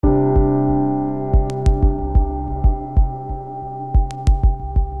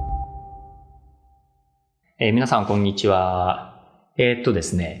皆さんこんにちは。で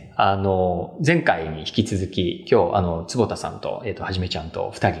すね、前回に引き続き、今日、坪田さんと、はじめちゃん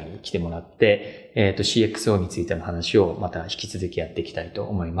と二人に来てもらって、CXO についての話をまた引き続きやっていきたいと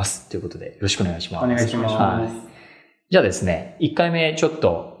思います。ということで、よろしくお願いします。お願いします。はい。じゃあですね、1回目ちょっ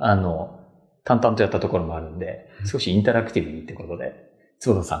と、淡々とやったところもあるんで、少しインタラクティブにってことで、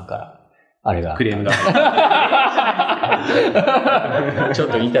坪田さんから、あれが。クレームが。ちょっ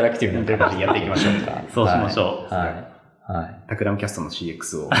とインタラクティブな感じでやっていきましょうか。そうしましょう。はい。はい。タクラムキャストの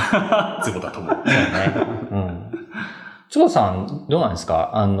CX を、坪田とも。そうね。うん。坪田さん、どうなんです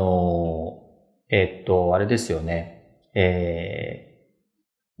か？あれですよね。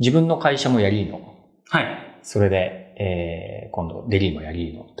自分の会社もやりーの。はい。それで、今度、デリーもや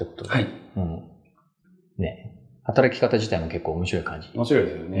りーのってことで。はい。うん。ね。働き方自体も結構面白い感じ。面白いで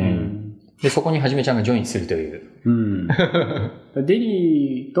すよね。うん、で、そこにはじめちゃんがジョインするという。うん。デ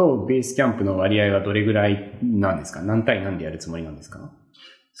リーとベースキャンプの割合はどれぐらいなんですか？何対何でやるつもりなんですか？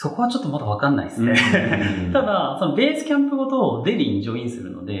そこはちょっとまだわかんないですね。ただ、そのベースキャンプごとデリーにジョインす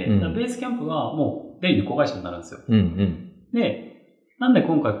るので、ベースキャンプはもうデリーの子会社になるんですよ。うんうん、で、なんで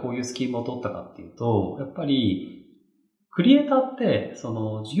今回こういうスキームを取ったかっていうと、やっぱり、クリエイターって、そ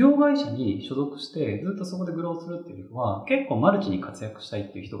の事業会社に所属してずっとそこでグローするっていうのは結構マルチに活躍したい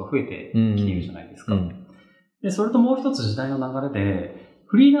っていう人が増えてきているじゃないですか。で、それともう一つ時代の流れで、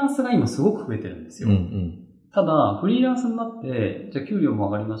フリーランスが今すごく増えてるんですよ。ただ、フリーランスになって、じゃあ給料も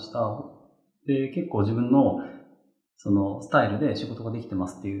上がりました。で、結構自分のそのスタイルで仕事ができてま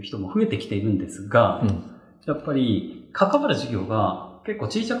すっていう人も増えてきているんですが、やっぱり関わる事業が結構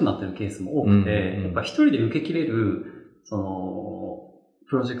小さくなってるケースも多くて、やっぱ一人で受け切れるその、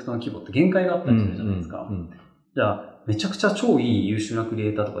プロジェクトの規模って限界があったりするじゃないですか。じゃあ、めちゃくちゃ超いい優秀なクリエ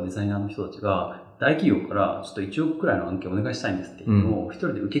イターとかデザイナーの人たちが、大企業からちょっと1億くらいの案件お願いしたいんですって言っても、一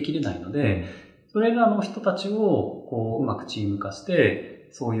人で受け切れないので、それらの人たちを、こう、うまくチーム化して、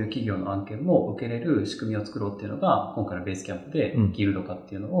そういう企業の案件も受けれる仕組みを作ろうっていうのが、今回のベースキャンプで、ギルド化っ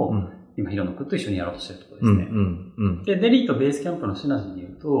ていうのを、今、ヒロノ君と一緒にやろうとしてるところですね。で、デリーとベースキャンプのシナジーに言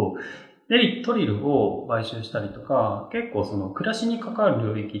うと、トリルを買収したりとか、結構その暮らしに関わ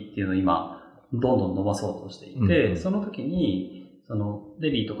る領域っていうのを今、どんどん伸ばそうとしていて、その時に、そのデ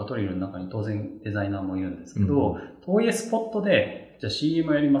リーとかトリルの中に当然デザイナーもいるんですけど、遠いスポットで、じゃあ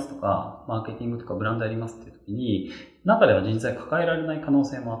CM やりますとか、マーケティングとかブランドやりますっていう時に、中では人材抱えられない可能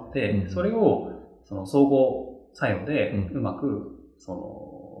性もあって、それをその総合作用でうまく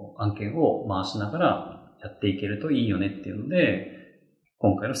その案件を回しながらやっていけるといいよねっていうので、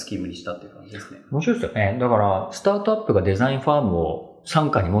今回のスキームにしたっていう感じですね。面白いですよね。だから、スタートアップがデザインファームを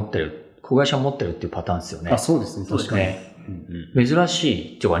傘下に持ってる、子会社を持ってるっていうパターンですよね。あ、そうですね。確かに。珍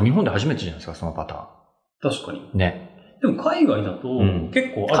しい。っていうか、日本で初めてじゃないですか、そのパターン。確かに。ね。でも海外だと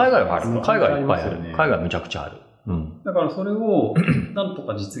結構ある。海外はある。海外はいっぱいある。海外はめちゃくちゃある。だからそれをなんと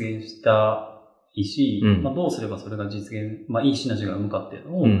か実現したいし、どうすればそれが実現、いいシナジーが生むかってい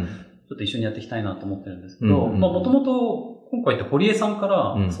うのを、ちょっと一緒にやっていきたいなと思ってるんですけど、もともと今回って堀江さんか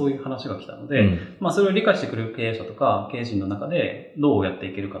らそういう話が来たので、それを理解してくれる経営者とか経営陣の中でどうやって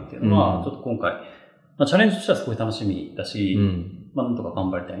いけるかっていうのは、ちょっと今回、チャレンジとしてはすごい楽しみだし、なんとか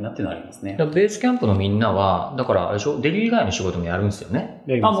頑張りたいなっていうのはありますね。ベースキャンプのみんなは、だからあれでしょ、デリー以外の仕事もやるんですよね。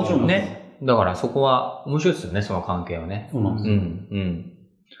もちろんね。だからそこは面白いですよね、その関係はね。そうなんですよ。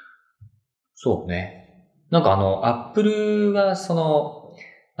そうね。なんかアップルがステ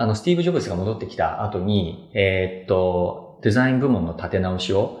ィーブ・ジョブズが戻ってきた後に、デザイン部門の立て直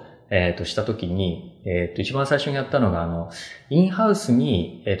しを、したときに、一番最初にやったのが、インハウス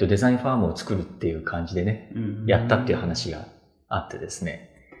に、デザインファームを作るっていう感じでね、やったっていう話があってですね。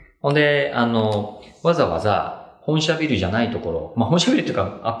ほんで、わざわざ本社ビルじゃないところ、本社ビルっていう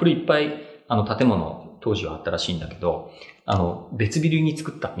か、アップルいっぱい、建物、当時はあったらしいんだけど、別ビルに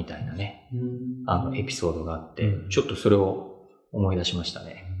作ったみたいなね、エピソードがあって、ちょっとそれを思い出しました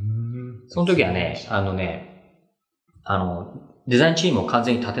ね。その時はね、デザインチームを完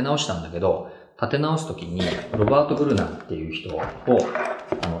全に立て直したんだけど、立て直すときに、ロバート・ブルナーっていう人を、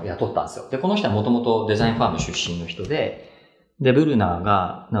雇ったんですよ。で、この人はもともとデザインファーム出身の人で、ブルナー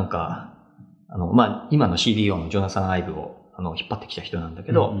が、なんか、今の CDO のジョナサン・アイブを、引っ張ってきた人なんだ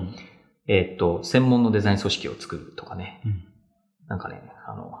けど、専門のデザイン組織を作るとかね。なんかね、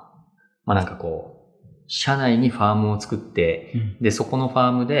なんかこう、社内にファームを作って、で、そこのファ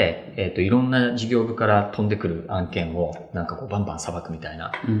ームで、いろんな事業部から飛んでくる案件を、なんかこう、バンバン裁くみたい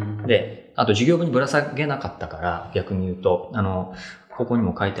な。で、あと事業部にぶら下げなかったから、逆に言うと、ここに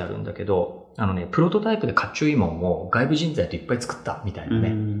も書いてあるんだけど、プロトタイプでかっちょいいもんを外部人材といっぱい作ったみたいな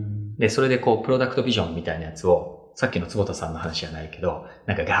ね。で、それでこう、プロダクトビジョンみたいなやつを、さっきの坪田さんの話じゃないけど、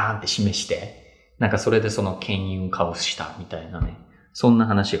なんかガーンって示して、なんかそれでその牽引化をしたみたいなね、そんな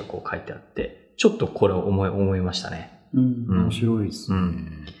話がこう書いてあって、ちょっとこれを思いましたね。面白いですね。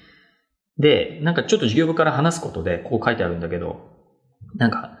で、なんかちょっと事業部から話すことで、こう書いてあるんだけど、なん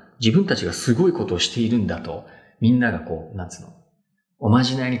か自分たちがすごいことをしているんだと、みんながこう、なんつうの、おま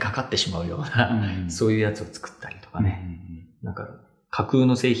じないにかかってしまうような、そういうやつを作ったりとかね。なんか、架空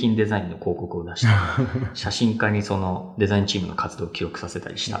の製品デザインの広告を出したり、写真家にそのデザインチームの活動を記録させ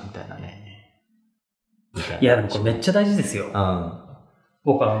たりしたみたいなね。いや、でもこれめっちゃ大事ですよ。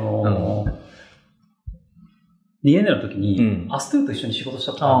僕DNA の時に、アストゥーと一緒に仕事し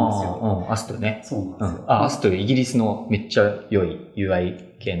たことあるんですよ。アストゥね。そうなんですよ。アストゥイギリスのめっちゃ良い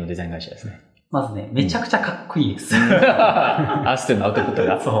UI 系のデザイン会社ですね。まずね、めちゃくちゃかっこいいです。アストゥのアウトプット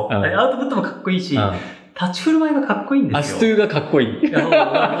が。そう。アウトプットもかっこいいし、立ち振る舞いがかっこいいんですよ。アストゥがかっこいい。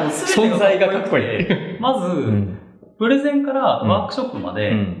存在がかっこいい。まず、プレゼンからワークショップま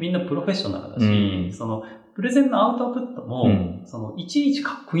で、みんなプロフェッショナルだし、その、プレゼンのアウトプットも、その、いちいち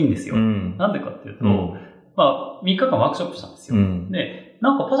かっこいいんですよ。なんでかっていうと、まあ、3日間ワークショップしたんですよ。で、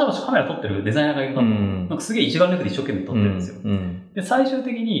なんかパシャパシャカメラ撮ってるデザイナーがいるなと、なんかすげえ一眼レフで一生懸命撮ってるんですよ。で、最終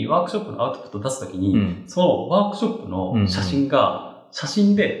的にワークショップのアウトプットを出すときに、そのワークショップの写真が、写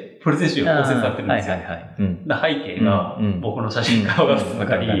真でプレゼン集が構成されてるんですよ。背景が僕の写真顔が映っ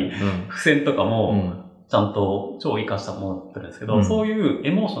たり、付箋とかもちゃんと超活かしたものだったんですけど、そういう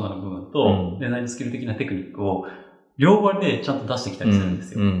エモーショナル部分とデザインスキル的なテクニックを両割でちゃんと出してきたりするんで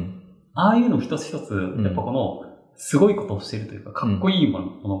すよ。ああいうの一つ一つ、やっぱこのすごいことをしているというか、かっこいいも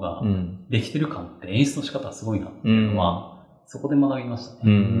のができてる感って演出の仕方はすごいなっていうのは、そこで学びました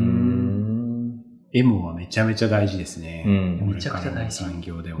ね。エモはめちゃめちゃ大事ですね。めちゃくちゃ大事。産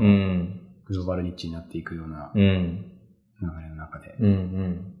業でも、グローバルニッチになっていくような流れの中で。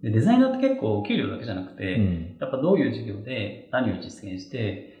でデザイナーって結構給料だけじゃなくて、やっぱどういう事業で何を実現し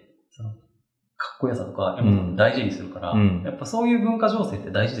て、そのかっこよさとかエモさを大事にするから、やっぱそういう文化情勢っ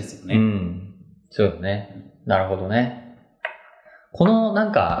て大事ですよね。そうよね。なるほどね。このな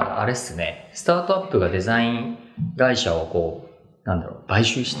んか、あれっすね、スタートアップがデザイン会社をこう、なんだろう、買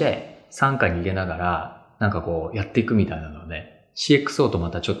収して、傘下に入れながら、なんかこう、やっていくみたいなので、CXO とま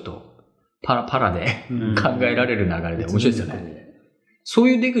たちょっと、パラで考えられる流れで面白いですよね。そう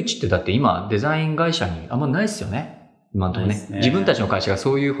いう出口ってだって今、デザイン会社にあんまないですよね。今のところね。自分たちの会社が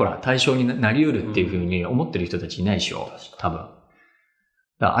そういうほら、対象になり得るっていうふうに思ってる人たちいないでしょ。多分。だか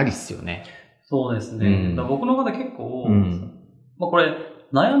らありっすよね。そうですね。だから僕の方で結構、まあこれ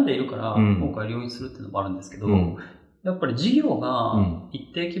悩んでいるから今回領域するっていうのもあるんですけど、やっぱり事業が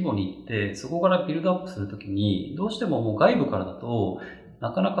一定規模に行って、そこからビルドアップするときに、どうしてももう外部からだと、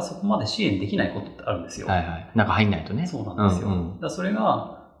なかなかそこまで支援できないことってあるんですよ。なんか入んないとね。そうなんですよ。だからそれ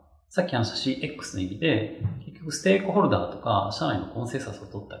が、さっき話した CX の意味で、結局ステークホルダーとか、社内のコンセンサスを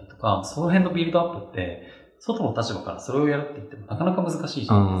取ったりとか、その辺のビルドアップって、外の立場からそれをやるって言ってもなかなか難しいじ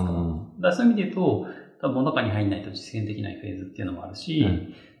ゃないですか。だからそういう意味で言うと、多分中に入んないと実現できないフェーズっていうのもあるし、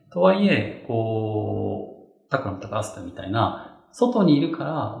とはいえ、こう、タクラムとかアスタみたいな、外にいるか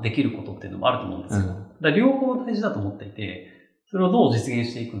らできることっていうのもあると思うんですよ。だから両方大事だと思っていて、それをどう実現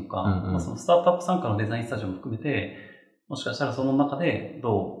していくのか、まあ、そのスタートアップ参加のデザインスタジオも含めて、もしかしたらその中で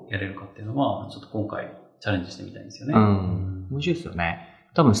どうやれるかっていうのは、ちょっと今回チャレンジしてみたいんですよね。面白いですよね。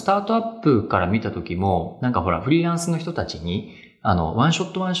多分スタートアップから見た時も、なんかほら、フリーランスの人たちに、ワンシ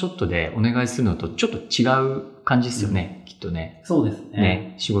ョットでお願いするのとちょっと違う感じですよね、きっとね。そうです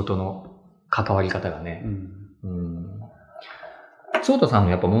ね。仕事の関わり方がね。ソータさん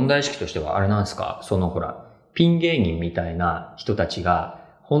のやっぱ問題意識としてはあれなんですか？そのほら、ピン芸人みたいな人たちが、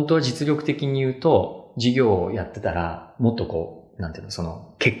本当は実力的に言うと、事業をやってたら、もっとこう、なんていうの、そ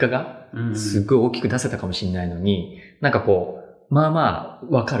の、結果が、すっごい大きく出せたかもしれないのに、なんかこう、まあまあ、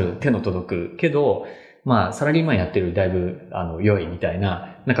わかる、手の届く、けど、まあ、サラリーマンやってるだいぶ、良いみたい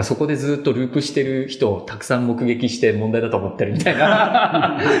な、なんかそこでずっとループしてる人をたくさん目撃して問題だと思ってるみたい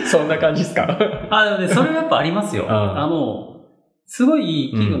な、そんな感じですか？でもね、それはやっぱありますよ。すご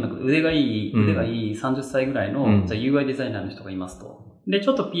い企業の中で腕がいい30歳ぐらいの、じゃあ UI デザイナーの人がいますと。で、ち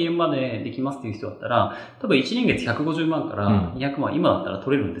ょっと PM までできますっていう人だったら、多分1年月150万から200万、今だったら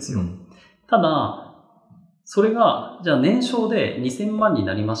取れるんですよ。ただ、それが、じゃあ年商で2000万に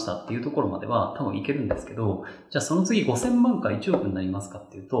なりましたっていうところまでは多分いけるんですけど、じゃあその次5000万か1億になりますかっ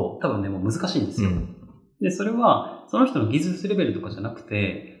ていうと、多分ね、もう難しいんですよ。で、それは、その人の技術レベルとかじゃなく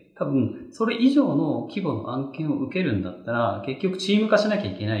て、多分、それ以上の規模の案件を受けるんだったら、結局チーム化しなき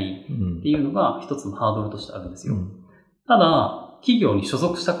ゃいけないっていうのが一つのハードルとしてあるんですよ。ただ、企業に所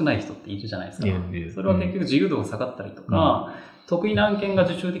属したくない人っているじゃないですか。それは結局自由度が下がったりとか、得意な案件が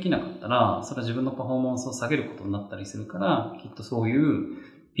受注できなかったら、それは自分のパフォーマンスを下げることになったりするから、きっとそういう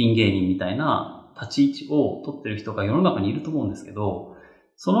ピン芸人みたいな立ち位置を取ってる人が世の中にいると思うんですけど、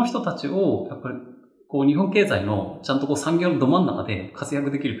その人たちをやっぱりこう日本経済のちゃんとこう産業のど真ん中で活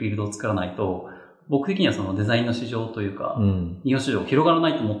躍できるフィールドを作らないと、僕的にはそのデザインの市場というか、日本市場広がらな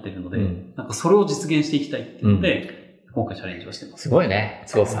いと思っているので、なんかそれを実現していきたいっていうので、今回チャレンジをしてます。すごいね、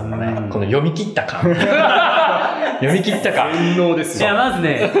坪田さんもね、この読み切った感。読み切った感。全能ですよ。いや、まず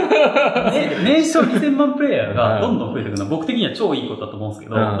ね、年商2000万プレイヤーがどんどん増えていくのは僕的には超いいことだと思うんですけ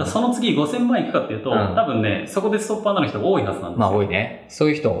ど、その次5000万いくかっていうと、多分ね、そこでストッパーになる人が多いはずなんですよ。まあ多いね。そう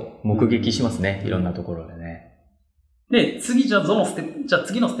いう人を目撃しますね、いろんなところでね。で、次じゃあ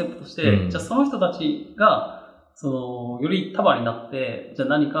次のステップとして、じゃあその人たちが、より束になって、じゃあ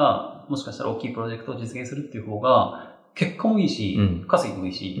何か、もしかしたら大きいプロジェクトを実現するっていう方が、結果もいいし、稼ぎもい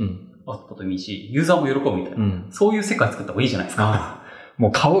いし、アウトプットもいいし、ユーザーも喜ぶみたいな、そういう世界作った方がいいじゃないですか。も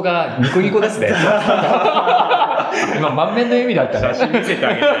う顔がニコニコですね。今満面の笑みだったね。写真見せて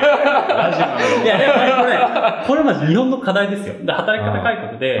あげたい。ラジオの。いや、でもこれまず日本の課題ですよ。で働き方改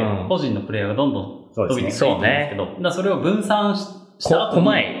革で、個人のプレイヤーがどんどん伸びていくんですけど、それを分散した後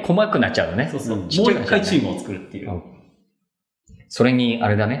に細くなっちゃうのね。そうそう。もう一回チームを作るっていう。それに、あ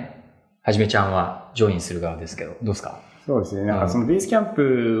れだね。はじめちゃんはジョインする側ですけど、どうですか？そうですね。なんかそのベースキャン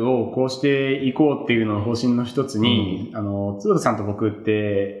プをこうしていこうっていうのの方針の一つに、坪田さんと僕っ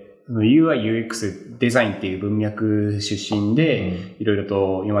て、UI、UX デザインっていう文脈出身で、いろいろ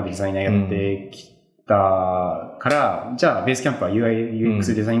と今までデザイナーやってきたから、じゃあベースキャンプは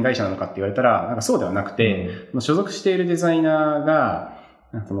UI、UX デザイン会社なのかって言われたら、なんかそうではなくて、所属しているデザイナーが、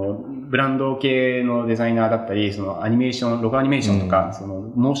ブランド系のデザイナーだったり、アニメーション、ロゴアニメーションとか、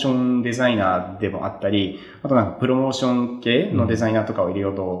モーションデザイナーでもあったり、あとなんかプロモーション系のデザイナーとかを入れ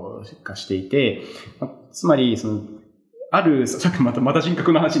ようとかしていて、つまり、さっきまた人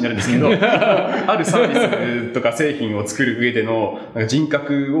格の話になるんですけど、あるサービスとか製品を作る上での人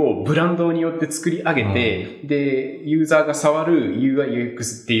格をブランドによって作り上げて、で、ユーザーが触る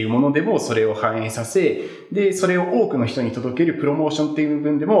UI、UX っていうものでもそれを反映させ、で、それを多くの人に届けるプロモーションっていう部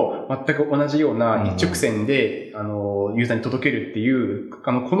分でも全く同じような一直線で、ユーザーに届けるっていう、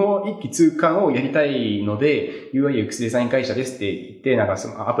この一気通貫をやりたいので、UI、UX デザイン会社ですって言って、なんか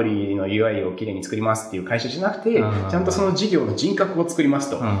アプリの UI をきれいに作りますっていう会社じゃなくて、ちゃんとその事業の人格を作りま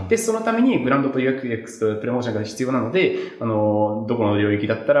すと。で、そのためにブランドと UX とプロモーションが必要なので、どこの領域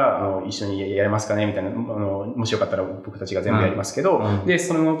だったら、一緒にやれますかねみたいな、もしよかったら僕たちが全部やりますけど、で、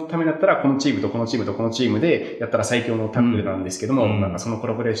そのためだったら、このチームとこのチームとこのチームでやったら最強のタッグなんですけども、なんかそのコ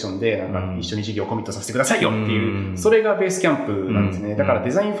ラボレーションで、なんか一緒に事業をコミットさせてくださいよっていう、それがベースキャンプなんですね。だから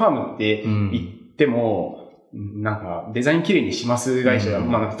デザインファームって言っても、なんか、デザイン綺麗にします会社、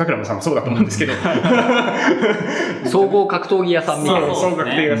まあ、桜間さんもそうだと思うんですけど。総合格闘技屋さんみたいな。そう、総合格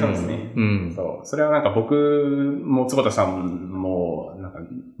闘技屋さんですね。そう。それはなんか僕も坪田さんも、なんか、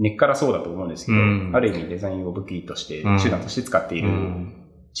根っからそうだと思うんですけど、ある意味デザインを武器として、手段として使っている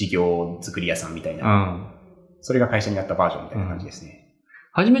事業作り屋さんみたいな。それが会社になったバージョンみたいな感じですね。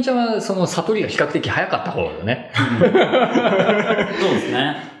はじめちゃんは、悟りが比較的早かった方だよね。そうです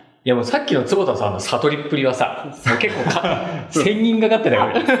ね。いやもうさっきの坪田さんの悟りっぷりはさ、結構1000人がかってたよ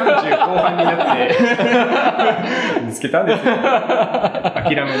ね。30後半になって見つけたんですよ。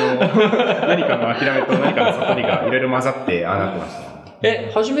諦めの、何かの諦めと何かの悟りがいろいろ混ざってああなってまし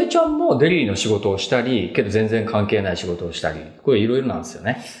た。はじめちゃんもデリーの仕事をしたり、けど全然関係ない仕事をしたり、これいろいろなんですよ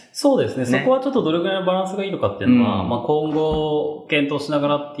ね。そうですね。そこはちょっとどれぐらいのバランスがいいのかっていうのは、まあ今後検討しなが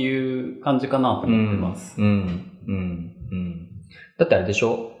らっていう感じかなと思ってます。だってあれでし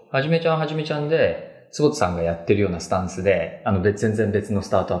ょ？はじめちゃんで、坪田さんがやってるようなスタンスで、全然別のス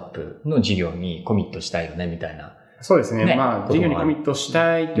タートアップの事業にコミットしたいよね、みたいな。そうですね。まあ、事業にコミットし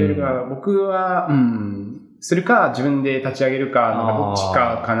たいというよりは、僕は、するか、自分で立ち上げるか、なんかどっち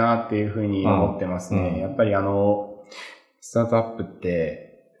かかなっていうふうに思ってますね。やっぱりスタートアップって、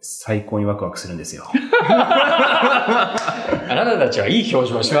最高にワクワクするんですよ。あなたたちはいい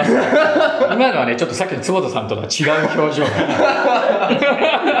表情をしますね。今のはね、ちょっとさっきの坪田さんとは違う表情が。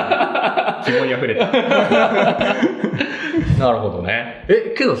希望に溢れた。なるほどね。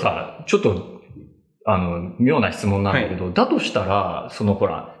けどさ、ちょっと、妙な質問なんだけど、だとしたら、ス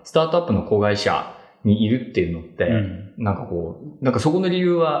タートアップの子会社にいるっていうのって、なんかそこの理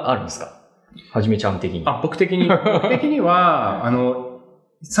由はあるんですか？はじめちゃん的に。僕的には、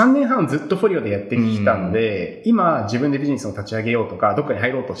3年半ずっとフォリオでやってきたので、今自分でビジネスを立ち上げようとか、どっかに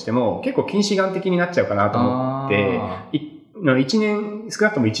入ろうとしても、結構近視眼的になっちゃうかなと思って、少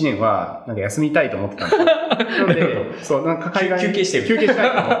なくとも1年は、なんか休みたいと思ってたんですよ。ので、そう、なんか海外に休憩してる。休憩した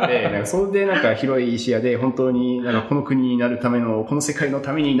いと思って、なんかそれでなんか広い視野で本当になんかこの国になるための、この世界の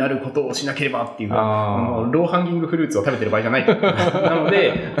ためになることをしなければっていう、ローハンギングフルーツを食べてる場合じゃない。なの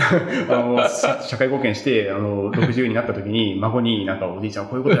で、社会貢献して、60になった時に孫になんかおじいちゃん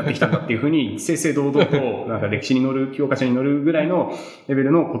こういうことやってきたんだっていうふうに、正々堂々と、なんか歴史に載る、教科書に載るぐらいのレベ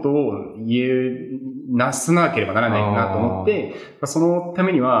ルのことを言えなすなければならないかなと思って、そのた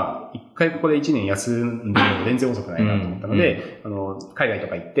めには、一回ここで1年休んでも全然遅くないなと思ったので、海外と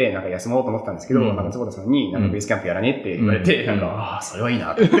か行って、なんか休もうと思ったんですけど、なんか坪田さんに、なんかベースキャンプやらねって言われて、なんか、ああ、それはいい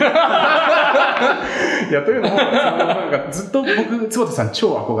なと。いや、というのも、なんかずっと僕、坪田さん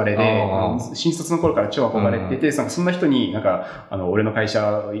超憧れで、新卒の頃から超憧れてて、そんな人になんか、俺の会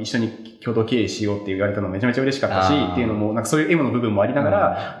社一緒に共同経営しようって言われたのめちゃめちゃ嬉しかったし、っていうのも、なんかそういう M の部分もありなが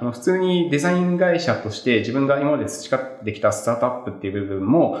ら、普通にデザイン会社として自分が今まで培ってきたスタートアップっていう部分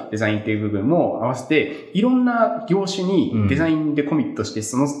も、デザインっていう部分も合わせて、いろんな業種にデザインでコミットして、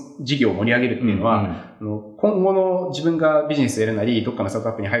その事業を盛り上げるっていうのは、今後の自分がビジネスをやるなり、どっかのスタート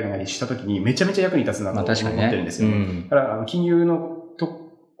アップに入るなりしたときにめちゃめちゃ役に立つなと思ってるんですよ。だから、金融の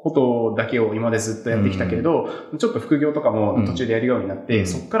ことだけを今までずっとやってきたけれど、ちょっと副業とかも途中でやるようになって、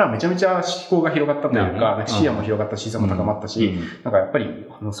そこからめちゃめちゃ思考が広がったというか、視野も広がったし、視野も高まったし、なんかやっぱり、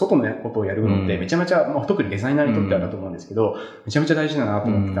外のことをやるのってめちゃめちゃ、特にデザイナーにとってはだと思うんですけど、めちゃめちゃ大事だなと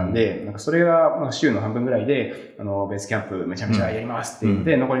思ってたんで、なんかそれが週の半分ぐらいで、ベースキャンプめちゃめちゃやりますって言っ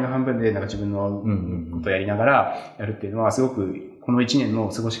て、残りの半分でなんか自分のことをやりながらやるっていうのはすごく、この1年の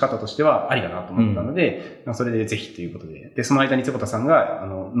過ごし方としてはありだなと思ったので、それでぜひということで。で、その間に坪田さんが、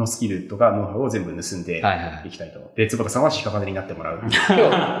のスキルとかノウハウを全部盗んでいきたいと。で、坪田さんは屍になってもらう。今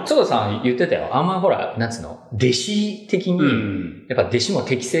日、坪田さん言ってたよ。あんまほら、なんつうの、弟子的に、やっぱ弟子も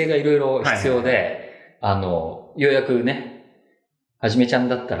適性がいろいろ必要で、ようやくね、はじめちゃん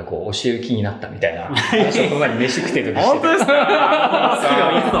だったらこう、教える気になったみたいな。職場に飯食ってる時して本当ですか？スキル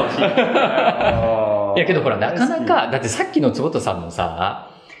はいいそういやけどほら、なかなか、だってさっきの坪田さんの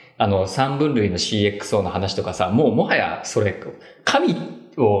さ、三分類の CXO の話とかさ、もはやそれ、神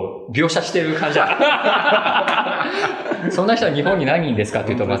を描写してる感じだ。そんな人は日本に何人ですかっ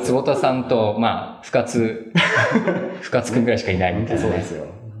て言うと、坪田さんと、深津くんぐらいしかいないみたいな、ね。そうですよ。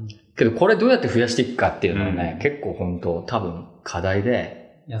けどこれどうやって増やしていくかっていうのはね、結構本当多分課題で。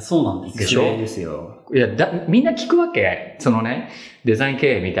いや、そうなんですよ。でしょ？ですよ。いや、みんな聞くわけ。そのね、デザイン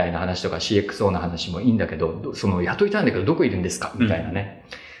経営みたいな話とか CXO の話もいいんだけど、雇いたいんだけどどこいるんですかみたいなね。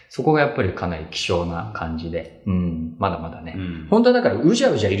そこがやっぱりかなり希少な感じで。まだまだね。本当はだからうじゃ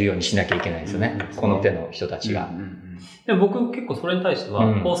うじゃいるようにしなきゃいけないですよね。この手の人たちが。でも僕結構それに対して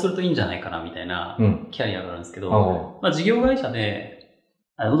は、こうするといいんじゃないかなみたいなキャリアがあるんですけど、事業会社で、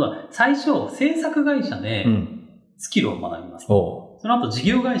最初制作会社でスキルを学びます。その後事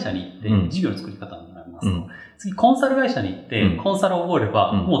業会社に行って、事業の作り方を学びます。次、コンサル会社に行って、コンサルを覚えれ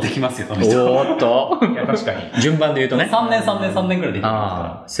ば、もうできますよ、おーっと。いや、確かに。順番で言うとね。3年ぐらいでき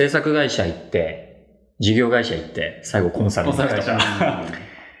ますから。制作会社行って、事業会社行って、最後コンサルに行くとか。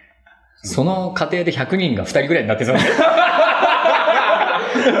その過程で100人が2人ぐらいになってそう。2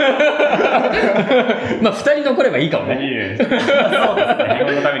人残ればいいかもね。いいね。そうですね。日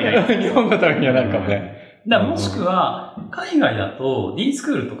本のためには日本のためにはなるかもね。もしくは、海外だと D ス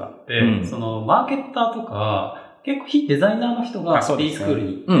クールとかって、マーケッターとか、結構非デザイナーの人が D スクール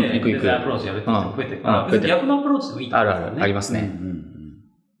に行って、デザインアプローチやるって人が増えてるから、別に逆のアプローチでもいいと思うんですよね。ありますね。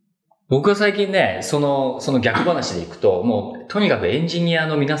僕は最近ね、その逆話でいくと、もう、とにかくエンジニア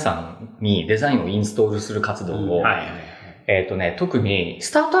の皆さんにデザインをインストールする活動を、特に、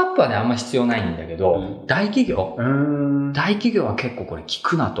スタートアップはね、あんま必要ないんだけど、大企業は結構これ効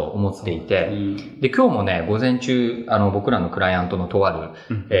くなと思っていて、で、今日もね、午前中、僕らのクライアントのとあ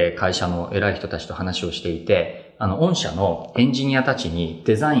る、会社の偉い人たちと話をしていて、御社のエンジニアたちに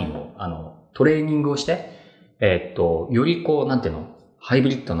デザインを、トレーニングをして、よりこう、なんていうの、ハイブ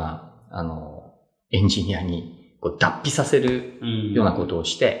リッドな、エンジニアに、こう、脱皮させるようなことを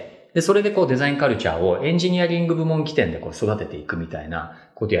して、で、それでこうデザインカルチャーをエンジニアリング部門起点でこう育てていくみたいな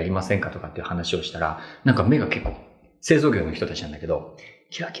ことやりませんかとかっていう話をしたら、なんか目が結構製造業の人たちなんだけど、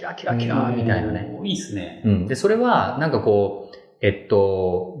キラキラキラキラみたいなね。いいっすね。で、それはなんかこう、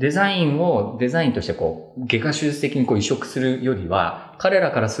デザインとしてこう、外科手術的にこう移植するよりは、彼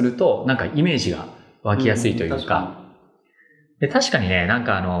らからするとなんかイメージが湧きやすいというか、で、確かにね、なん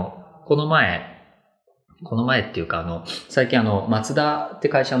かこの前っていうか最近松田って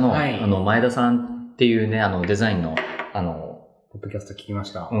会社の、前田さんっていうね、デザインの、ポッドキャスト聞きま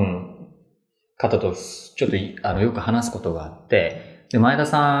した。方と、ちょっとよく話すことがあって、で、前田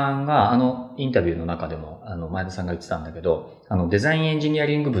さんが、インタビューの中でも、前田さんが言ってたんだけど、デザインエンジニア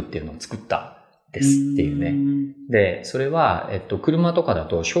リング部っていうのを作ったですっていうね。で、それは、車とかだ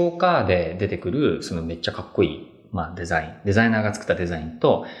と、ショーカーで出てくる、そのめっちゃかっこいい、デザイナーが作ったデザイン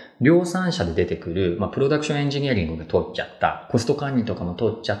と、量産車で出てくる、プロダクションエンジニアリングが通っちゃった、コスト管理とかも通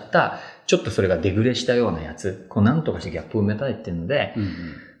っちゃった、ちょっとそれがデグレしたようなやつ、なんとかしてギャップを埋めたいっていうので、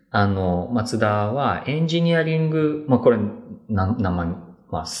マツダはエンジニアリング、これ何万、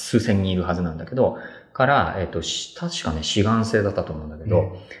数千人いるはずなんだけど、から、確かね、志願制だったと思うんだけ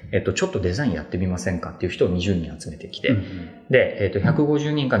ど、ちょっとデザインやってみませんかっていう人を20人集めてきて、で、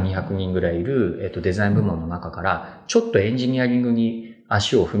150人か200人ぐらいいる、デザイン部門の中から、ちょっとエンジニアリングに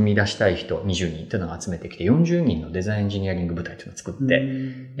足を踏み出したい人20人っていうのを集めてきて、40人のデザインエンジニアリング部隊っていうのを作って、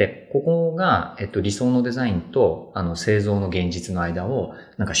で、ここが、理想のデザインと、製造の現実の間を、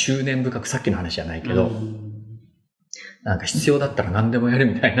なんか執念深く、さっきの話じゃないけど、なんか必要だったら何でもやる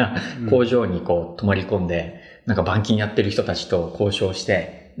みたいな工場にこう泊まり込んで、なんか板金やってる人たちと交渉し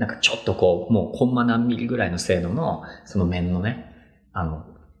て、なんかちょっとこう、もうコンマ何ミリぐらいの精度の、その面のね、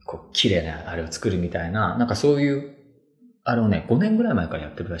綺麗なあれを作るみたいな、なんかそういう、あれをね、5年ぐらい前からや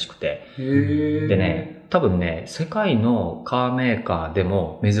ってるらしくて。でね、多分ね、世界のカーメーカーで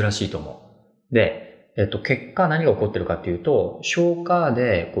も珍しいと思う。で、結果何が起こってるかっていうと、ショーカー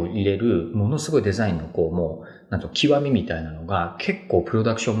でこう入れるものすごいデザインのこうもう、なんと極みみたいなのが結構プロ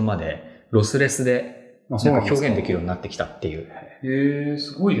ダクションまでロスレスでなんか表現できるようになってきたっていう。へえ、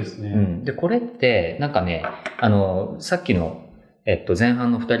すごいですね。で、これってなんかね、さっきの前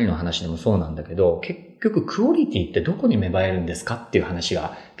半の2人の話でもそうなんだけど、結局クオリティってどこに芽生えるんですかっていう話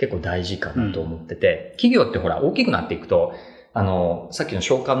が結構大事かなと思ってて、企業ってほら大きくなっていくと、さっきの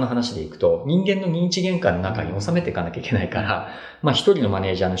召喚の話でいくと、人間の認知限界の中に収めていかなきゃいけないから、1人のマネ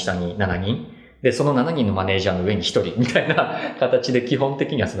ージャーの下に7人、で、その7人のマネージャーの上に1人みたいな形で基本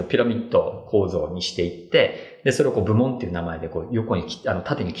的にはそのピラミッド構造にしていって、で、それをこう部門っていう名前でこう横に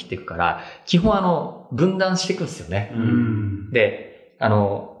縦に切っていくから、基本分断していくんですよね。で、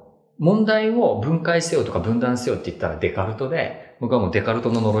問題を分解せよとか分断せよって言ったらデカルトで、僕はもうデカル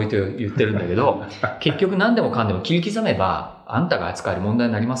トの呪いと言ってるんだけど、結局何でもかんでも切り刻めば、あんたが扱える問題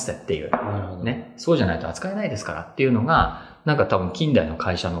になりますっていう。ね。そうじゃないと扱えないですからっていうのが、なんか多分近代の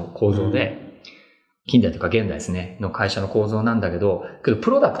会社の構造で、近代というか現代ですね、の会社の構造なんだけど、プ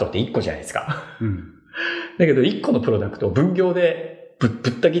ロダクトって1個じゃないですか。だけど1個のプロダクトを分業でぶっ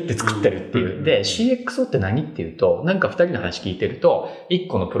た切って作ってるっていう。で、CXO って何っていうと、なんか2人の話聞いてると、1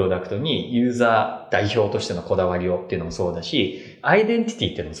個のプロダクトにユーザー代表としてのこだわりをっていうのもそうだし、アイデンティテ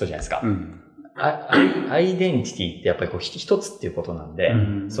ィっていうのもそうじゃないですか。アイデンティティってやっぱりこう一つっていうことなんで、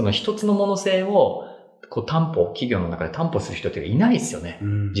その一つのもの性をこう企業の中で担保する人っていないですよね。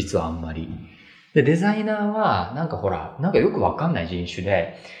実はあんまり。で、デザイナーは、なんかほら、なんかよくわかんない人種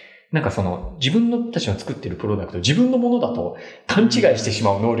で、なんかその、自分のたちの作ってるプロダクト、自分のものだと勘違いしてし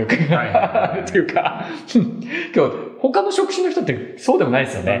まう能力があるっていうか、今日、他の職種の人ってそうでもない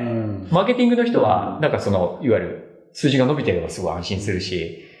ですよね。マーケティングの人は、なんかその、いわゆる数字が伸びてればすごい安心する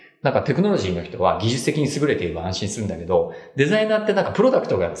し、なんかテクノロジーの人は技術的に優れていれば安心するんだけど、デザイナーってなんかプロダク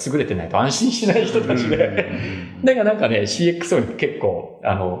トが優れてないと安心しない人たちで、だからなんかね、CXO に結構、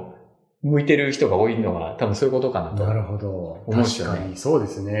向いてる人が多いのは多分そういうことかなと。なるほど。思うんですよね。確かにそうで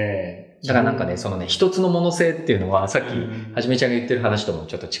すね。だからなんかね、そのね、一つのもの性っていうのは、さっき、はじめちゃんが言ってる話とも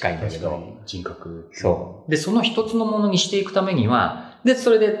ちょっと近いんだけど。人格。そう。で、その一つのものにしていくためには、で、そ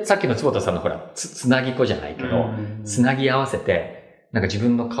れでさっきの坪田さんのほら、つなぎ子じゃないけど、つなぎ合わせて、なんか自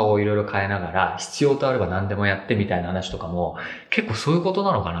分の顔をいろいろ変えながら、必要とあれば何でもやってみたいな話とかも、結構そういうこと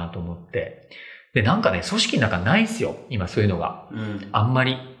なのかなと思って。で、なんかね、組織の中ないんすよ。今そういうのが。あんま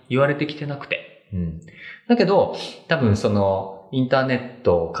り言われてきてなくて。だけど、多分その、インターネッ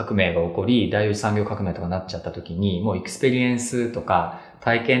ト革命が起こり、第4次産業革命とかなっちゃった時に、もうエクスペリエンスとか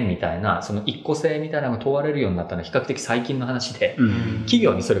体験みたいな、その一個性みたいなのが問われるようになったのは比較的最近の話で、企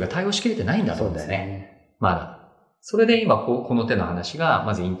業にそれが対応しきれてないんだと思うんだよね。まだ。それで今この手の話が、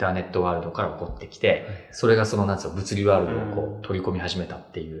まずインターネットワールドから起こってきて、それがそのなんつうの物理ワールドをこう取り込み始めた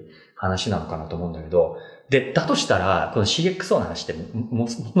っていう話なのかなと思うんだけど、で、だとしたら、この CXO の話っても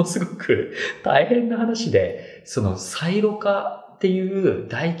のすごく大変な話で、そのサイロ化っていう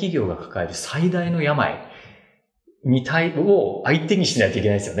大企業が抱える最大の病を相手にしないといけ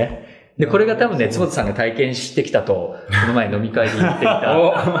ないですよね。で、これが多分ね、坪田さんが体験してきたと、この前飲み会に行っていた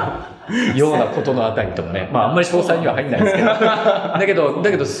ようなことのあたりともね、まああんまり詳細には入んないですけど、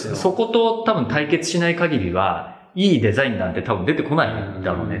だけどそこと多分対決しない限りは、いいデザインなんて多分出てこないん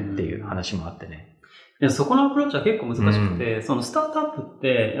だろうねっていう話もあってね。いや、そこのアプローチは結構難しくて、そのスタートアップっ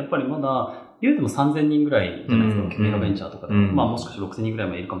て、やっぱりまだ、言うても3000人ぐらいじゃないですか、メガベンチャーとかで。まあもしかして6000人ぐらい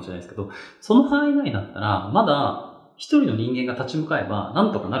もいるかもしれないですけど、その範囲内だったら、まだ一人の人間が立ち向かえば、な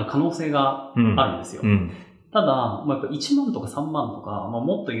んとかなる可能性があるんですよ。ただ、やっぱ1万とか3万とか、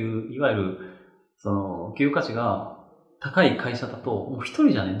もっと言う、いわゆる、企業価値が高い会社だと、もう一人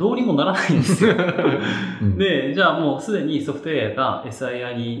じゃね、どうにもならないんですよ。で、じゃあもうすでにソフトウェアが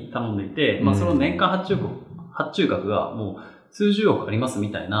SIR に頼んでいて、その年間発注額がもう数十億あります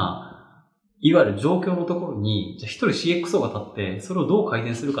みたいな、いわゆる状況のところに、じゃあ一人 CXO が立って、それをどう改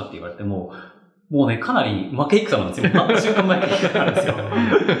善するかって言われても、もうね、かなり負け戦なんですよ。あった瞬間負け戦なんですよ。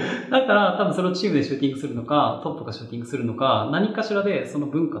だから多分それをチームでシューティングするのか、トップがシューティングするのか、何かしらでその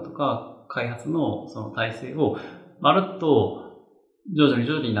文化とか開発のその体制をまるっと徐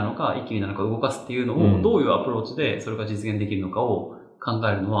々になのか、一気になのか動かすっていうのを、どういうアプローチでそれが実現できるのかを考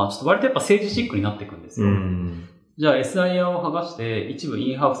えるのは、ちょっと割とやっぱ政治チックになっていくんですよ。じゃあ SIR を剥がして一部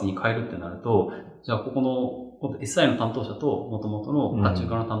インハウスに変えるってなると、じゃあここの SI の担当者と元々の発注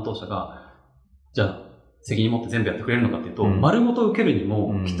家の担当者が、じゃあ責任持って全部やってくれるのかっていうと、丸ごと受けるに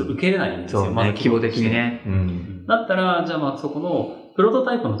もきっと受けれないんですよ。まず規模的にね。だったら、じゃあそこのプロト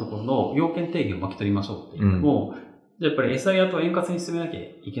タイプのところの要件定義を巻き取りましょうっていうのも、やっぱり SIR と円滑に進めなきゃ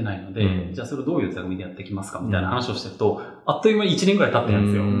いけないので、じゃあそれをどういう座組でやっていきますかみたいな話をしてると、あっという間に1年ぐらい経ってるん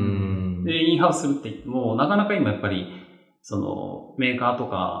ですよ。で、インハウスするって言っても、なかなか今やっぱり、メーカーと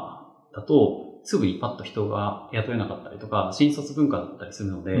かだと、すぐにパッと人が雇えなかったりとか、新卒文化だったりす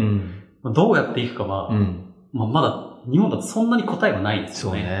るので、どうやっていくかは、まだ日本だとそんなに答えはないです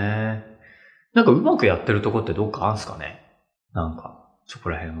よね。そうね。なんかうまくやってるとこってどっかあるんすかね？なんか、そこ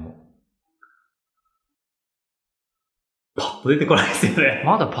ら辺も。パッと出てこないですよね。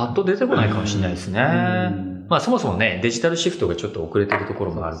まだパッと出てこないかもしれないですね。そもそもね、デジタルシフトがちょっと遅れてるとこ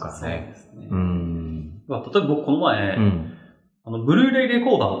ろもあるからね。例えば僕この前、ブルーレイレ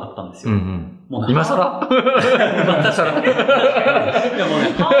コーダーを買ったんですよ。もう今更いやもう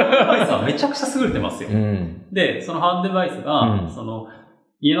ね、ハンデバイスはめちゃくちゃ優れてますよ。で、そのハンデバイスが、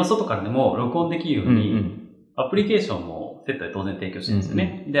家の外からでも録音できるように、アプリケーションもセットで当然提供してるんですよ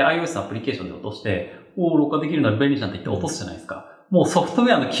ね。で、iOS のアプリケーションで落として、録画できるなら便利じゃんって言って落とすじゃないですか。もうソフトウ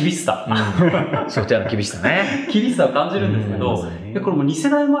ェアの厳しさ。ソフトウェアの厳しさね。厳しさを感じるんですけど、これもう2世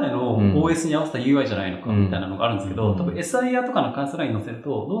代前の OS に合わせた UI じゃないのかみたいなのがあるんですけど、多分 SIR とかの関数ラインに載せると、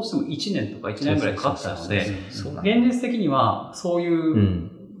どうしても1年とか1年ぐらいかかっちゃうので、現実的にはそういう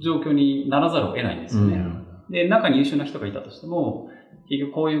状況にならざるを得ないんですよね。で、中に優秀な人がいたとしても、結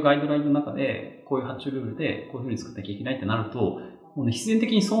局こういうガイドラインの中で、こういう発注ルールでこういうふうに作っていきゃいけないってなると、もうね、必然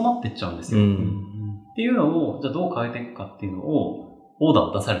的にそうなっていっちゃうんですよ。っていうのを、じゃあどう変えていくかっていうのを、オーダー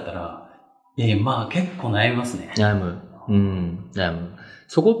を出されたら、結構悩みますね。悩む。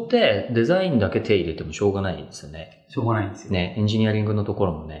そこってデザインだけ手入れてもしょうがないんですよね。しょうがないんですよ。ね、エンジニアリングのとこ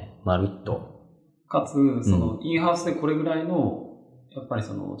ろもね、まるっと。かつ、インハウスでこれぐらいの、やっぱりチ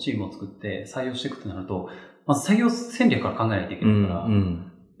ームを作って採用していくってなると、まず採用戦略から考えないといけないから、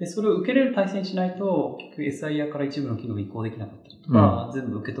で、それを受けれる体制にしないと、結局 SIR から一部の機能が移行できなかったりとか、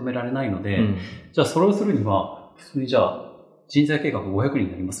全部受け止められないので、じゃあそれをするには、普通にじゃあ、人材計画500人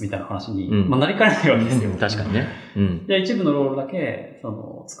になりますみたいな話に、なりかねないわけですよ。確かにね。じゃあ一部のロールだけ、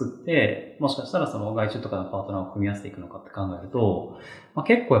作って、もしかしたら外注とかのパートナーを組み合わせていくのかって考えると、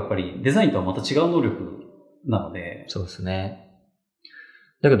結構やっぱりデザインとはまた違う能力なので。そうですね。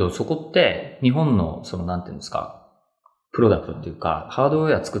だけどそこって日本のなんていうんですか、プロダクトっていうかハードウ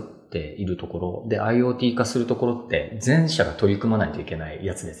ェア作っているところで IoT 化するところって全社が取り組まないといけない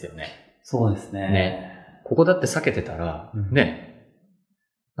やつですよね。そうですね。ここだって避けてたら、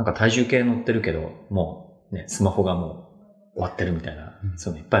なんか体重計乗ってるけど、もうね、スマホがもう終わってるみたいな、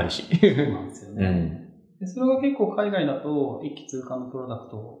そういうのいっぱいあるし。そうなんですよね。でそれが結構海外だと一気通貫のプロダク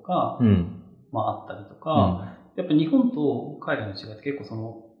トが、あったりとか、やっぱ日本と海外の違いって結構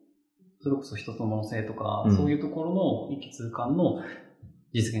それこそ一つのもの性とか、そういうところの一気通貫の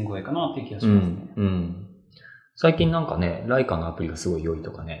実現具合かなっていう気がしますね。最近なんかね、ライカのアプリがすごい良い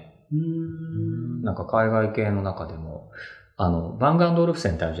とかね。なんか海外系の中でも、バンガンドオルフセ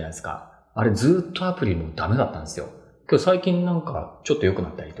ンってあるじゃないですか。あれずっとアプリもダメだったんですよ。今日最近なんかちょっと良くな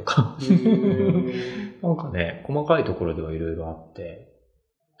ったりとか。なんかね、細かいところではいろいろあって。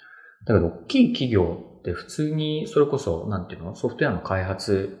だけど大きい企業って普通にそれこそ、なんていうの、ソフトウェアの開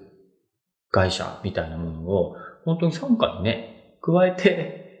発会社みたいなものを本当に傘下にね、加え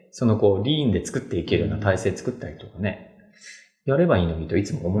て、リーンで作っていけるような体制作ったりとかね。やればいいのにとい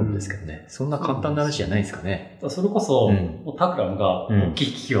つも思うんですけどね。そんな簡単な話じゃないですかね。それこそ、もうタクラムが大き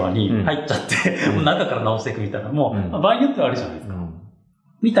い企業に入っちゃって、もう中から直していくみたいなのも、場合によってはあるじゃないですか。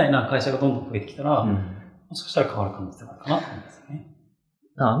みたいな会社がどんどん増えてきたら、もしかしたら変わる可能性があるかなと思うんですよね。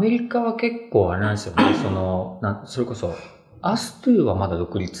アメリカは結構あれなんですよね。それこそ、アストゥはまだ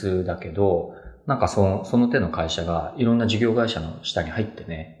独立だけど、なんかその手の会社がいろんな事業会社の下に入って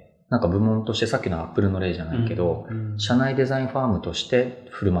ね、なんか部門としてさっきのアップルの例じゃないけど、社内デザインファームとして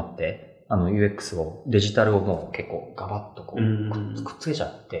振る舞って、UX を、デジタルをもう結構ガバッとこう、くっつけちゃ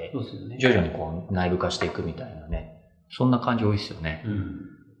って、徐々にこう内部化していくみたいなね、そんな感じ多いですよね。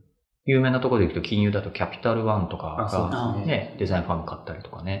有名なところで行くと金融だとキャピタルワンとかがね、デザインファーム買ったり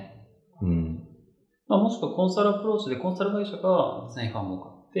とかね。もしくはコンサルアプローチでコンサル会社がデザインファームを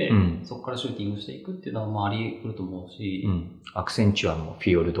買って、そこからシューティングしていくっていうのはあり得ると思うし、アクセンチュアのフ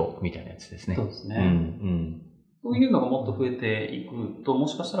ィヨルドみたいなやつですね。そうですね。そういうのがもっと増えていくと、も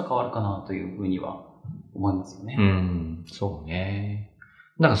しかしたら変わるかなというふうには思いますよね。そうね。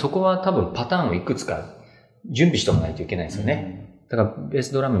だからそこは多分パターンをいくつか準備しておかないといけないですよね。だからベー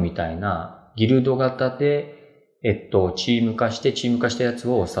スドラムみたいなギルド型で、チーム化したやつ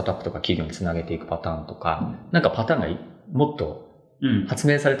をスタートアップとか企業につなげていくパターンとか、なんかパターンがもっと発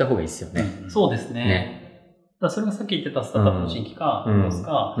明された方がいいですよね。そうですね。だそれがさっき言ってたスタートアップの新規か、クロス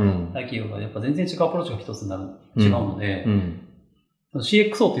か、大企業がやっぱ全然違うアプローチが一つになる、違うので、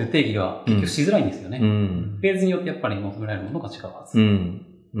CXO という定義が結局しづらいんですよね。フェーズによってやっぱり求められるものが違うはず。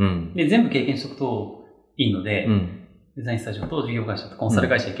で、全部経験しておくといいので、デザインスタジオと事業会社とコンサル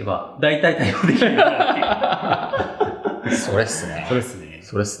会社行けば、大体対応できるなっていう。それっすね。それっすね。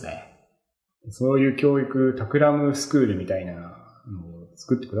それっすね。そういう教育、タクラムスクールみたいなのを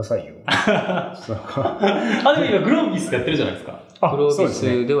作ってくださいよ。でも今グロービスでやってるじゃないですか。グロービ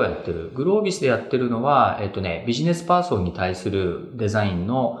スではやってる。グロービスでやってるのは、ビジネスパーソンに対するデザイン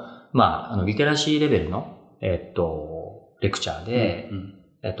の、リテラシーレベルの、レクチャーで、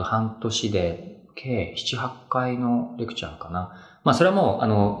半年で、計7、8回のレクチャーかな。それは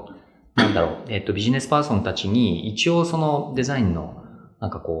もう、ビジネスパーソンたちに一応そのデザインのなん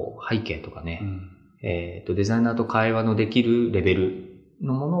かこう背景とかね、デザイナーと会話のできるレベル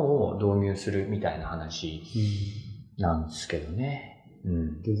のものを導入するみたいな話なんですけどね。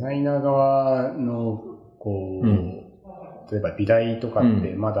デザイナー側のこう、例えば美大とかっ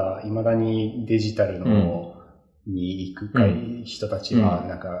てまだ未だにデジタルのに行く人たちは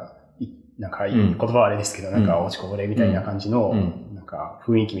なんか言葉はあれですけど、なんか落ちこぼれみたいな感じの、なんか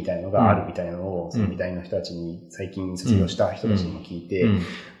雰囲気みたいなのがあるみたいなのを、その美大の人たちに、最近卒業した人たちにも聞いて、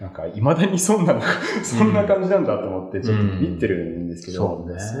なんか未だにそんな感じなんだと思って、ちょっとビビってるんですけど、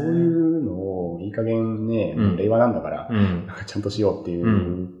そういうのをいい加減ね、令和なんだから、なんかちゃんとしようってい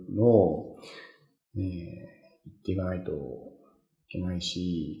うのを、言っていかないといけない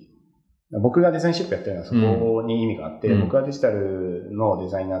し、僕がデザインシップやってるのはそこに意味があって、僕はデジタルのデ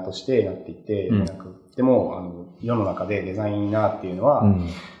ザイナーとしてやっていて、でも、世の中でデザイナーっていうのは、広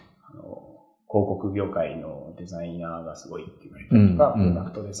告業界のデザイナーがすごいって言われたりとか、プロダ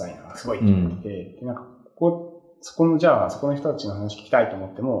クトデザイナーがすごいって言われて、でなんかそこの人たちの話聞きたいと思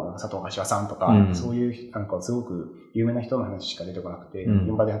っても、佐藤柏さんとか、そういう、なんかすごく有名な人の話しか出てこなくて、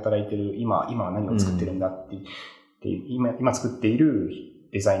現場で働いてる、今は何を作ってるんだって、今作っている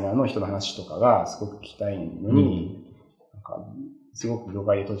デザイナーの人の話とかがすごく聞きたいのに、なんかすごく業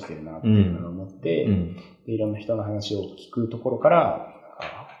界で閉じてるなっていうのを思って、でいろんな人の話を聞くところから、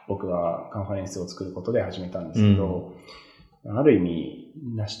僕はカンファレンスを作ることで始めたんですけど、ある意味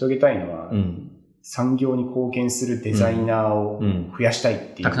成し遂げたいのは、産業に貢献するデザイナーを増やしたいってい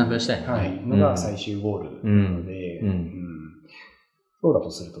う、たくさん増やしたいのが最終ゴールなので、そうだ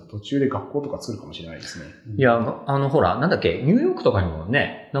とすると途中で学校とか作るかもしれないですね。いや、ほら、なんだっけ、ニューヨークとかにも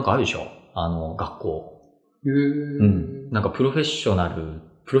ね、なんかあるでしょ？学校。なんかプロフェッショナルって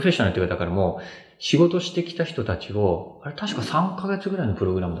言われたからもう、仕事してきた人たちを、あれ確か3ヶ月ぐらいのプ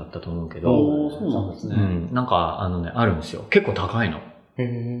ログラムだったと思うけど、そうなんですね。なんかあるんですよ。結構高いの。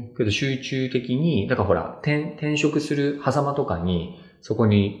けど集中的に、だからほら、転職する狭間とかに、そこ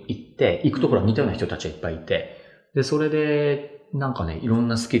に行くとほら似たような人たちがいっぱいいて、で、それで、なんかね、いろん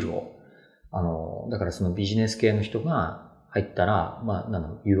なスキルを、だからそのビジネス系の人が入ったら、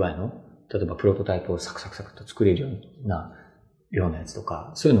UI の、例えばプロトタイプをサクサクサクと作れるようなやつと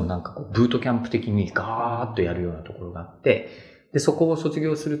か、そういうのをなんかこう、ブートキャンプ的にガーッとやるようなところがあって、で、そこを卒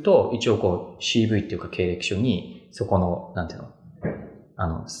業すると、一応こう、CV っていうか経歴書に、そこの、なんていう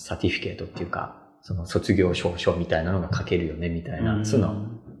の、サティフィケートっていうか、その卒業証書みたいなのが書けるよね、みたいな、そういうの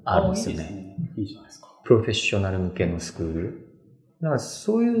あるんですよね。いいじゃないですか。プロフェッショナル向けのスクール。だから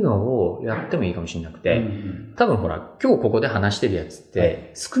そういうのをやってもいいかもしれなくて、多分ほら、今日ここで話してるやつっ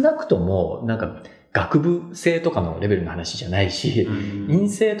て、少なくとも、なんか、学部生とかのレベルの話じゃないし、院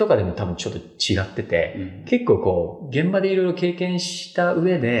生とかでも多分ちょっと違ってて、結構こう、現場でいろいろ経験した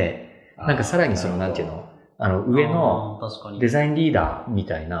上で、なんかさらにその、なんていうの、上のデザインリーダーみ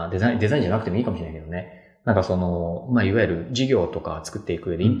たいな、デザインじゃなくてもいいかもしれないけどね、なんかその、まあ、いわゆる事業とか作ってい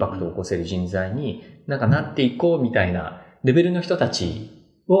く上でインパクトを起こせる人材になんかなっていこうみたいなレベルの人たち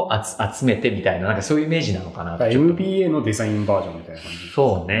を集めてみたいな、なんかそういうイメージなのかな。MBA のデザインバージョンみたいな感じ。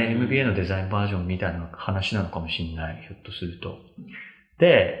そうね。MBA のデザインバージョンみたいな話なのかもしれない。ひょっとすると。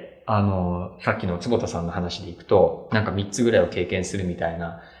で、さっきの坪田さんの話でいくと、なんか3つぐらいを経験するみたい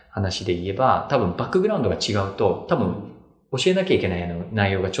な話で言えば、多分バックグラウンドが違うと、多分教えなきゃいけない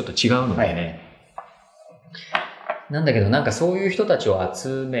内容がちょっと違うのでね。なんだけどなんかそういう人たちを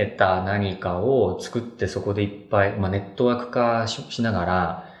集めた何かを作ってそこでいっぱい、まあ、ネットワーク化 しなが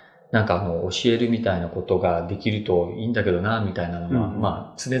ら、なんか教えるみたいなことができるといいんだけどな、みたいなのは、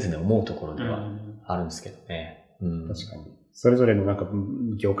まあ常々思うところではあるんですけどね。確かに。それぞれのなんか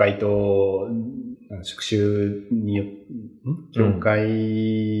業界と、職種に、業界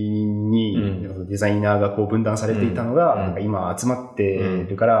にデザイナーがこう分断されていたのが、なんか今集まって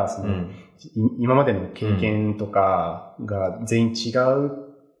るから、その今までの経験とかが全員違う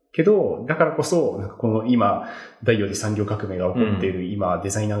けど、だからこそ、なんかこの今、第4次産業革命が起こっている今、デ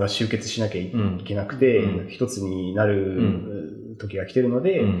ザイナーが集結しなきゃいけなくて、一つになる時が来てるの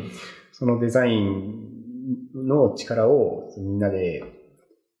で、そのデザインの力をみんなで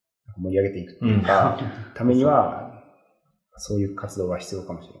盛り上げていくっていうか、ためには、そういう活動が必要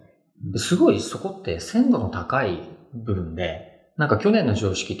かもしれない。すごいそこって鮮度の高い部分で、なんか去年の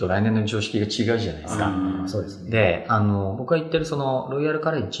常識と来年の常識が違うじゃないですか。そうですね。で、僕が言ってるそのロイヤル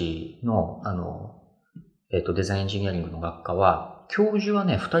カレッジの、デザインエンジニアリングの学科は、教授は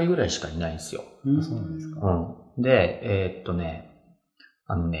ね、2人ぐらいしかいないんですよ。そうなんですか。で、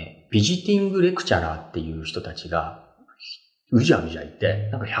ビジティングレクチャラーっていう人たちが、うじゃうじゃいて、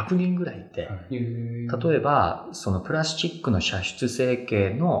なんか100人ぐらいいて、例えば、そのプラスチックの射出成形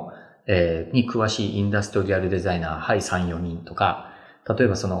の、に詳しいインダストリアルデザイナー、はい、3、4人とか、例え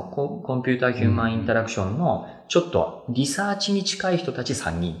ばそのコンピューターヒューマンインタラクションのちょっとリサーチに近い人たち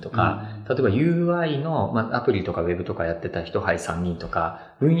3人とか、例えば UI の、まあ、アプリとかウェブとかやってた人、はい、3人と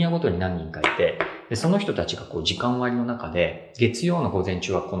か、分野ごとに何人かいて、でその人たちがこう時間割の中で、月曜の午前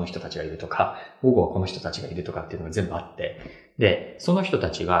中はこの人たちがいるとか、午後はこの人たちがいるとかっていうのが全部あって、で、その人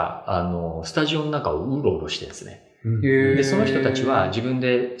たちが、スタジオの中をうろうろしてですね。で、その人たちは自分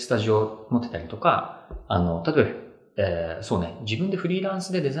でスタジオ持ってたりとか、例えば、そうね、自分でフリーラン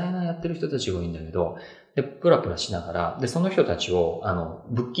スでデザイナーやってる人たちが多いんだけど、で、プラプラしながら、で、その人たちを、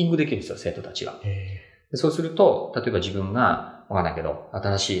ブッキングできるんですよ、生徒たちが。でそうすると、例えば自分が、わかんないけど、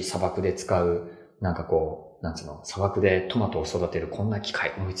新しい砂漠で使う、なんかこう、なんつうの、砂漠でトマトを育てるこんな機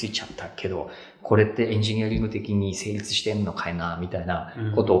械思いついちゃったけど、これってエンジニアリング的に成立してんのかいな、みたいな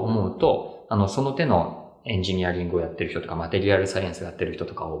ことを思うと、その手のエンジニアリングをやってる人とか、マテリアルサイエンスをやってる人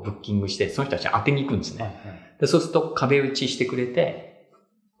とかをブッキングして、その人たちに当てに行くんですね。でそうすると壁打ちしてくれて、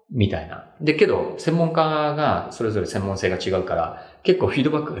みたいな。で、けど、専門家がそれぞれ専門性が違うから、結構フィード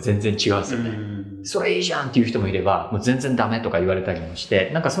バックが全然違うんですよね。それいいじゃんっていう人もいれば、もう全然ダメとか言われたりもして、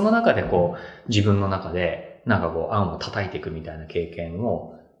なんかその中でこう、自分の中で、なんかこう、案を叩いていくみたいな経験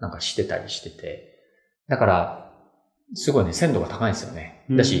を、なんかしてたりしてて。だから、すごいね、鮮度が高いんですよね。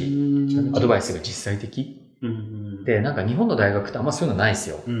だし、アドバイスが実際的。で、なんか日本の大学ってあんまそういうのないです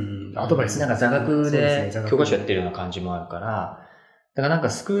よ。アドバイスなんか座学で教科書やってるような感じもあるから、だからなんか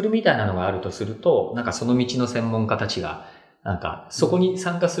スクールみたいなのがあるとすると、なんかその道の専門家たちが、なんかそこに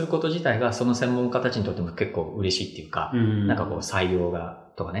参加すること自体がその専門家たちにとっても結構嬉しいっていうか、なんかこう採用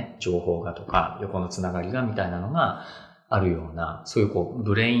がとかね、情報がとか、横のつながりがみたいなのがあるような、そういうこう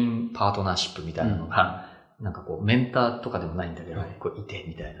ブレインパートナーシップみたいなのが、なんかこうメンターとかでもないんだけど、こういて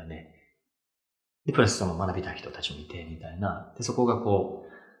みたいなね。で、プラスその学びたい人たちもいてみたいな。で、そこがこ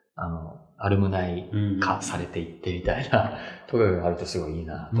う、アルムナイ化されていってみたいなところがあるとすごいいい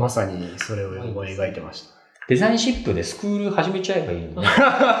な。まさにそれを思い描いてました。デザインシップでスクール始めちゃえばいいのね。デ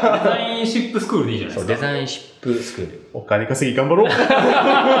ザインシップスクールでいいじゃないですか。そう、デザインシップスクール。お金稼ぎ頑張ろう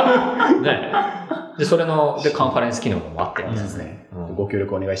ね。で、それの、で、カンファレンス機能もあってですね。ご協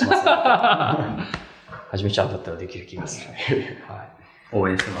力お願いします。始めちゃうんだったらできる気がする。はい。応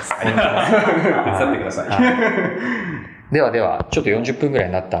援してます。手伝ってください。では、ちょっと40分ぐらい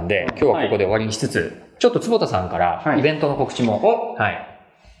になったんで、今日はここで終わりにしつつ、ちょっと坪田さんからイベントの告知も。はい。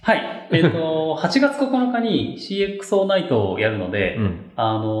8月9日に CXO ナイトをやるので、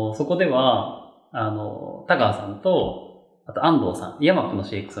そこでは、田川さんと、あと安藤さん、ヤマップの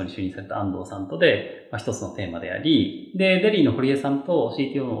CXO に就任された安藤さんとで、一つのテーマであり、で、デリーの堀江さんと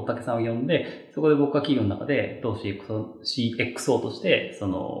CTO の大竹さんを呼んで、そこで僕は企業の中でどう CXO として、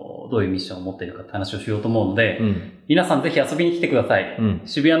どういうミッションを持っているかって話をしようと思うので、皆さんぜひ遊びに来てください。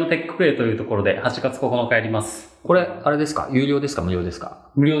渋谷のテックプレイというところで8月9日やります。これ、あれですか？有料ですか？無料です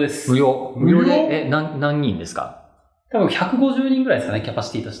か？無料です。無料で、何人ですか？多分150人ぐらいですかね、キャパ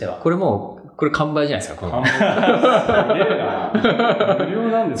シティとしては。これ完売じゃないですか、この。無料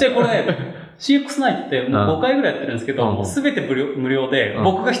なんですよ。これね、CX ナイトってもう5回ぐらいやってるんですけど、すべて無料で、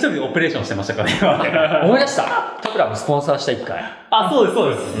僕が一人でオペレーションしてましたからね。思い出した。タクラもスポンサーした1回。あ、そうです、そ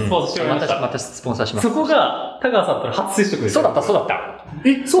うです。そうしてました。またスポンサーします。そこが、田川さんとの初接触です。そうだった。そう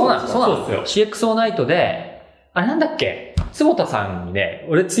なんですよ。CXO ナイトで、あれなんだっけ？坪田さんにね、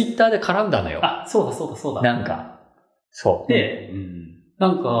俺ツイッターで絡んだのよ。あ、そうだ。なんか。そう。で、な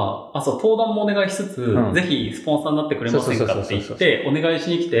んか、登壇もお願いしつつ、ぜひスポンサーになってくれませんかって言って、お願いし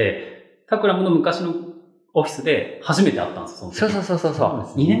に来て、タクラムの昔のオフィスで初めて会ったんですよ、そう。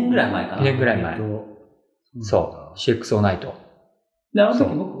2年ぐらい前かな。2年ぐらい前。そう。CXO ナイト。で、あの時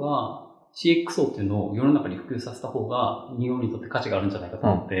僕は CXO っていうのを世の中に普及させた方が、日本にとって価値があるんじゃないかと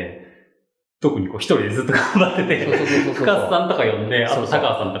思って、特に一人でずっと頑張ってて、深津さんとか呼んで、あと高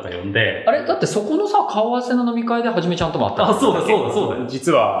川さんとか呼んで。あれだってそこのさ、顔合わせの飲み会ではじめちゃんともあったあ、そうだ。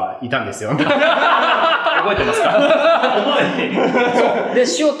実はいたんですよ。覚えてますか？覚えてる。そう。で、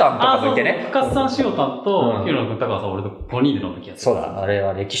塩タンとかもいてね。深津さん、塩タンと、ヒロノ君、高川さん、俺と5人で飲んだ気がする。そうだ。あれ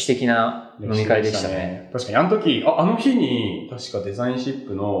は歴史的な飲み会でしたね。確かに、あの時、あの日に、確かデザインシッ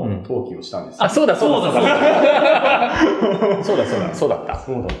プの登記をしたんですよ。あ、そうだ。そうだっ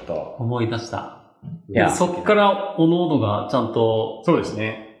た。思い出した。いや、そっから、おのおのがちゃんと、そうです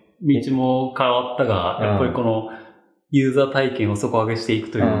ね。道も変わったが、やっぱりこの、ユーザー体験を底上げしていく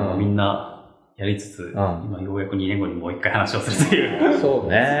というのをみんなやりつつ、今ようやく2年後にもう一回話をするという。そう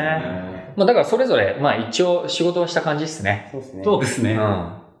ね。まあだからそれぞれ、まあ一応仕事をした感じですね。そうですね。だ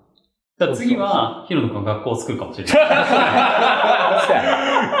から次は、ヒロノ君が学校を作るかもしれない。頑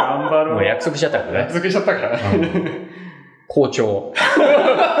張ろう。もう約束しちゃったからね。約束しちゃったからね。校長ね。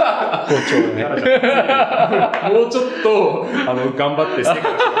もうちょっと、頑張って成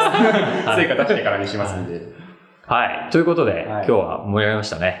果出してからにしますんで。はい。ということで、今日は盛り上げまし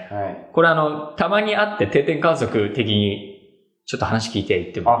たね。はい。これたまに会って定点観測的に、ちょっと話聞いて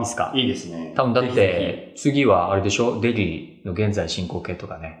いってもいいですか？いいですね。多分だって、次はあれでしょ？デリーの現在進行形と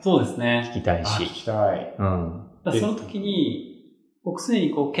かね。そうですね。聞きたい。その時に、僕すで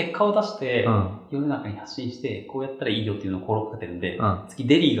に結果を出して、世の中に発信して、こうやったらいいよっていうのを心がけてるんで、次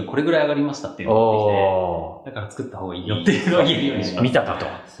デリーがこれぐらい上がりましたっていうのを持ってきて、だから作った方がいいよっていうのを言えるようにします。見たかと。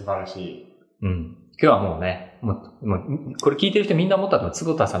素晴らしい。今日はもうね、これ聞いてる人みんな思ったのは、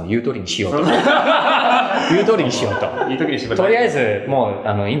坪田さんの言う通りにしようと。言う通りにしようと。とりあえず、もう、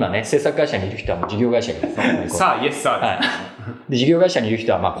今ね、制作会社にいる人はもう事業会社にいる。さあ、イエスさあ。で、事業会社にいる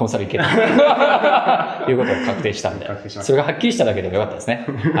人は、まあ、コンサル行ける。ということが確定したんで。それがはっきりしただけでもよかったですね。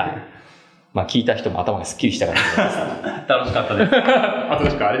はい。まあ、聞いた人も頭がすっきりしたかったです。楽しかったです。あと、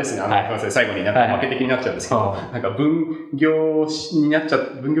あれですね、最後になんか負け的になっちゃうんですけど、なんか分業になっちゃっ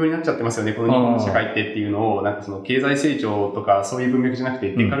てますよね、この日本の社会ってっていうのを、なんかその経済成長とかそういう文脈じゃなく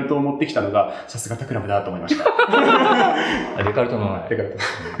て、デカルトを持ってきたのが、さすがタクラムだと思いました。デカルトの前。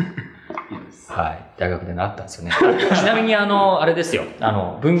はい。大学で習ったんですよね。ちなみにあれですよ。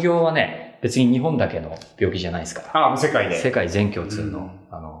分業はね、別に日本だけの病気じゃないですから。もう世界で。世界全共通の、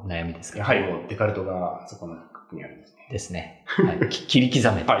悩みですから。やはりもうデカルトがそこの核にあるんですね。ですね。はい。切り刻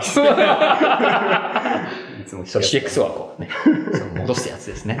めて。はい。いつもCX はこうね、戻すやつ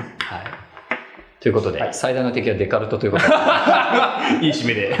ですね。はい。ということで、最大の敵はデカルトということで。いい締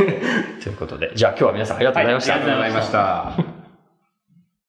めで。ということで、じゃあ今日は皆さんありがとうございました。ありがとうございました。